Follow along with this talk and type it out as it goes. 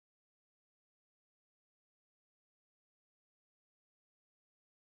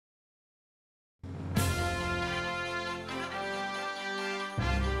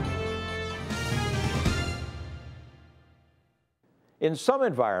In some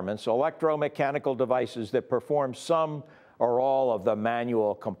environments, electromechanical devices that perform some or all of the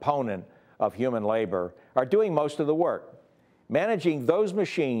manual component of human labor are doing most of the work. Managing those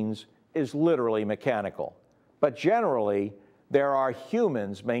machines is literally mechanical, but generally, there are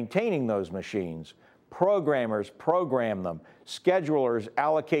humans maintaining those machines. Programmers program them, schedulers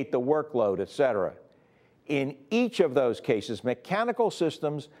allocate the workload, etc. In each of those cases, mechanical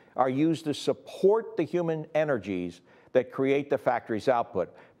systems are used to support the human energies that create the factory's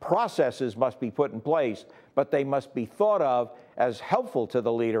output. Processes must be put in place, but they must be thought of as helpful to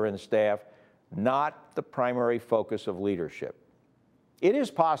the leader and staff, not the primary focus of leadership. It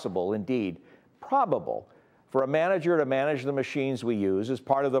is possible, indeed, probable, for a manager to manage the machines we use as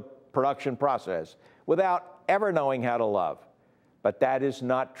part of the production process without ever knowing how to love. But that is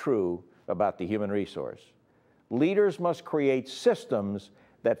not true about the human resource. Leaders must create systems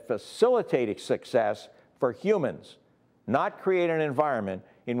that facilitate success for humans, not create an environment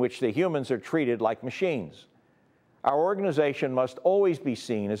in which the humans are treated like machines. Our organization must always be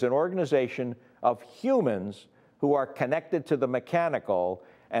seen as an organization of humans who are connected to the mechanical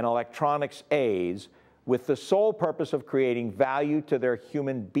and electronics aids with the sole purpose of creating value to their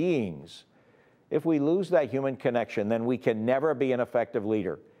human beings. If we lose that human connection, then we can never be an effective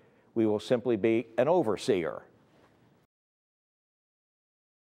leader. We will simply be an overseer.